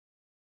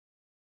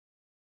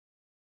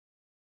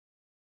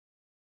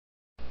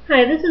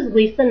Hi, this is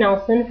Lisa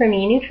Nelson from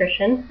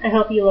eNutrition. I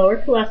help you lower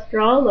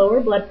cholesterol, lower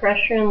blood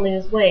pressure, and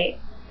lose weight.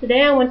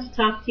 Today I want to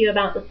talk to you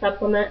about the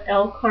supplement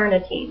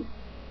L-Carnitine.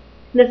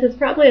 This is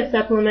probably a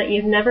supplement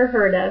you've never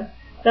heard of,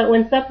 but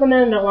when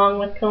supplemented along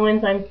with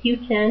coenzyme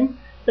Q10,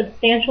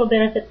 substantial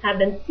benefits have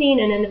been seen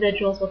in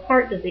individuals with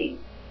heart disease.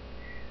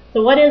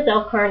 So what is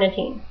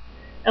L-Carnitine?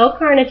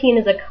 L-Carnitine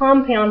is a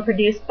compound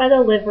produced by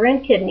the liver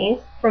and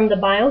kidneys from the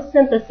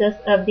biosynthesis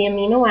of the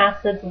amino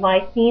acids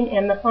lysine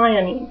and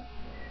methionine.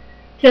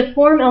 To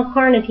form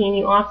L-Carnitine,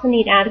 you also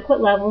need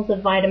adequate levels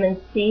of vitamin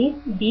C,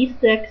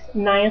 B6,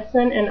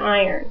 niacin, and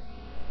iron.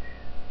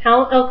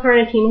 How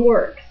L-Carnitine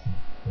works?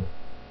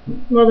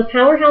 Well, the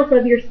powerhouse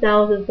of your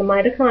cells is the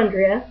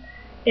mitochondria,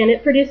 and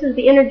it produces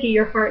the energy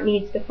your heart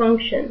needs to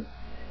function.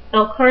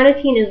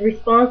 L-Carnitine is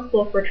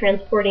responsible for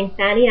transporting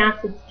fatty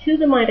acids to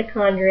the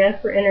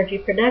mitochondria for energy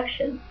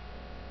production.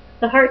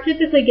 The heart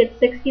typically gets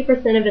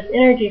 60% of its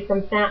energy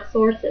from fat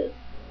sources.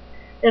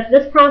 If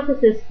this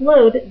process is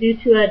slowed due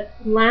to a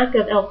lack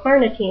of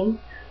L-Carnitine,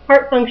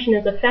 heart function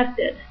is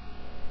affected.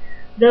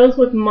 Those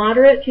with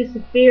moderate to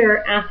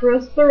severe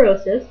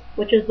atherosclerosis,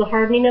 which is the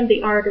hardening of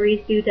the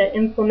arteries due to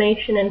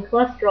inflammation and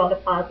cholesterol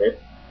deposits,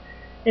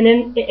 and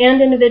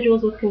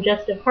individuals with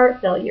congestive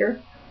heart failure,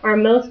 are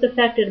most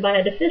affected by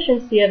a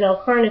deficiency of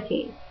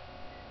L-Carnitine.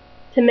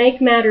 To make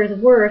matters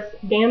worse,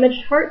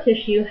 damaged heart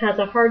tissue has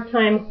a hard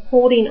time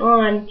holding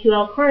on to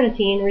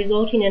L-Carnitine,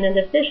 resulting in a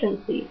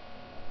deficiency.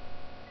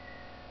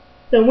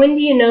 So when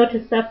do you know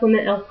to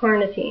supplement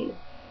L-Carnitine?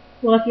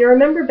 Well, if you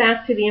remember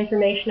back to the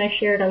information I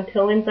shared on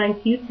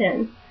coenzyme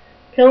Q10,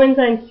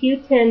 coenzyme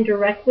Q10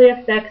 directly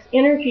affects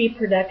energy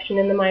production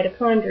in the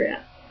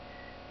mitochondria.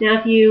 Now,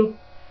 if you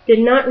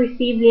did not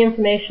receive the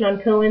information on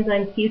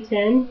coenzyme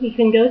Q10, you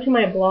can go to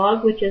my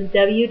blog, which is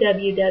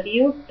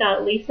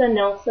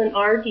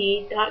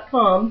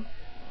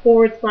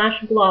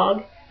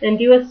www.lisanelsonrd.com/blog, and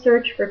do a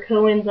search for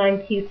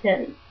coenzyme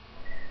Q10.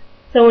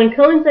 So when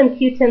coenzyme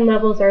Q10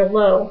 levels are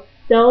low,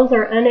 cells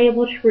are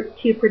unable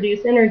to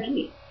produce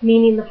energy,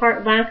 meaning the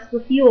heart lacks the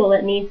fuel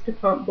it needs to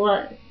pump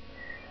blood.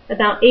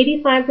 About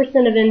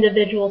 85% of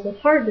individuals with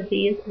heart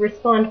disease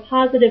respond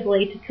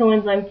positively to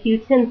coenzyme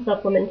Q10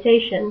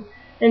 supplementation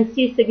and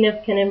see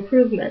significant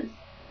improvements.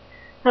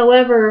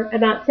 However,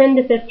 about 10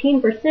 to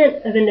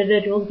 15% of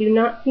individuals do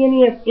not see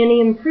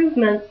any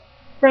improvements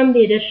from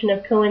the addition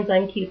of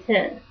coenzyme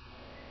Q10.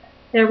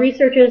 Now,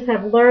 researchers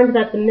have learned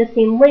that the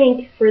missing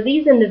link for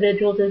these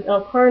individuals is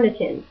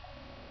L-Carnitine.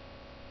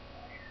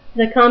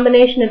 The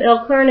combination of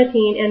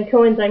L-Carnitine and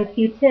coenzyme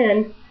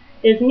Q10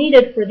 is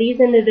needed for these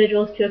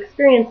individuals to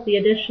experience the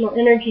additional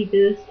energy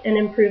boost and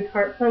improved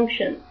heart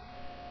function.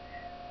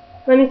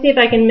 Let me see if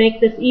I can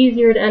make this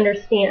easier to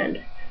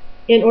understand.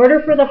 In order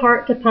for the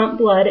heart to pump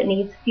blood, it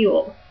needs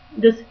fuel.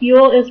 This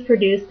fuel is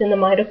produced in the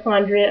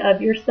mitochondria of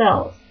your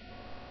cells.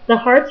 The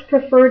heart's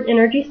preferred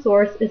energy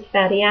source is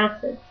fatty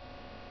acids.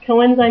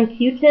 Coenzyme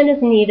Q10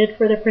 is needed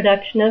for the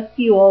production of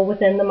fuel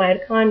within the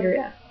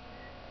mitochondria.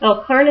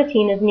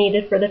 L-Carnitine is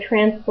needed for the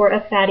transport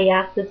of fatty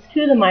acids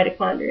to the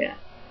mitochondria.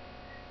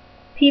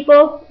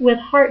 People with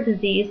heart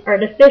disease are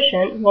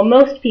deficient, well,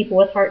 most people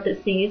with heart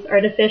disease are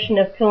deficient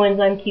of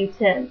coenzyme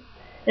Q10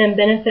 and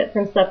benefit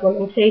from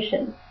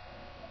supplementation.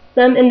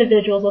 Some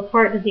individuals with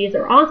heart disease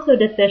are also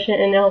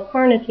deficient in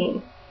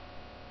L-Carnitine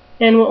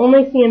and will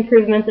only see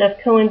improvements if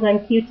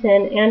coenzyme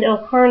Q10 and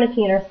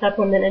L-Carnitine are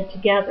supplemented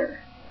together.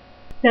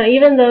 Now,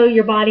 even though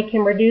your body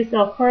can reduce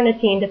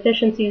L-Carnitine,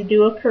 deficiencies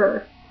do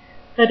occur.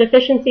 A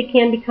deficiency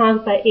can be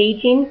caused by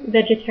aging,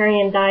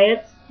 vegetarian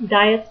diets,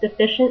 diets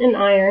deficient in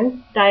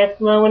iron,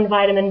 diets low in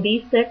vitamin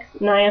B6,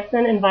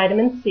 niacin, and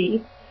vitamin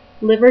C,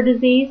 liver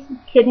disease,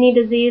 kidney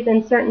disease,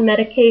 and certain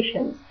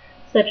medications,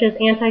 such as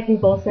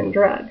anticonvulsant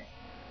drugs.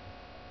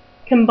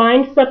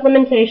 Combined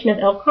supplementation of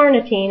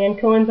L-Carnitine and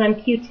coenzyme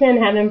Q10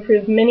 have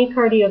improved many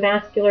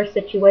cardiovascular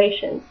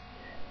situations,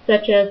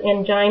 such as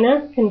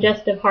angina,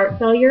 congestive heart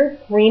failure,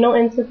 renal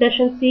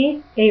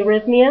insufficiency,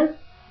 arrhythmia,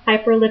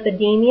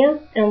 hyperlipidemia,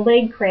 and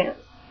leg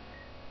cramps.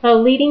 A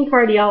leading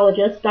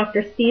cardiologist,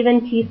 Dr.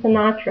 Stephen T.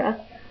 Sinatra,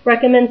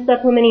 recommends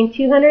supplementing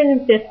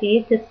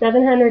 250 to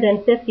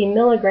 750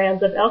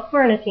 milligrams of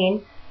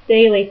L-Carnitine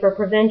daily for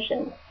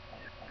prevention.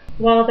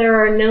 While there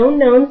are no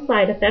known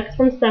side effects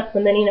from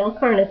supplementing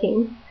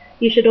L-Carnitine,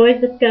 you should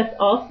always discuss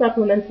all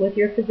supplements with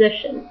your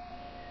physician.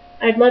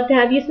 I'd love to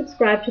have you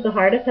subscribe to the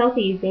Heart of Health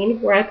eZine,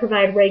 where I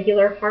provide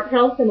regular heart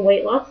health and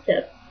weight loss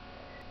tips.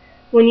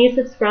 When you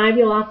subscribe,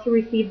 you'll also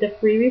receive the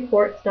free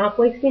report, Stop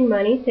Wasting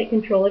Money, Take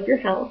Control of Your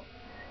Health.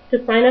 To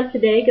sign up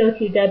today, go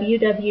to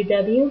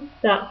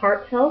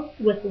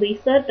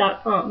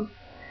www.hearthealthwithlisa.com.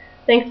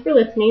 Thanks for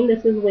listening.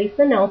 This is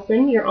Lisa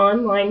Nelson, your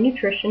online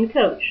nutrition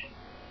coach.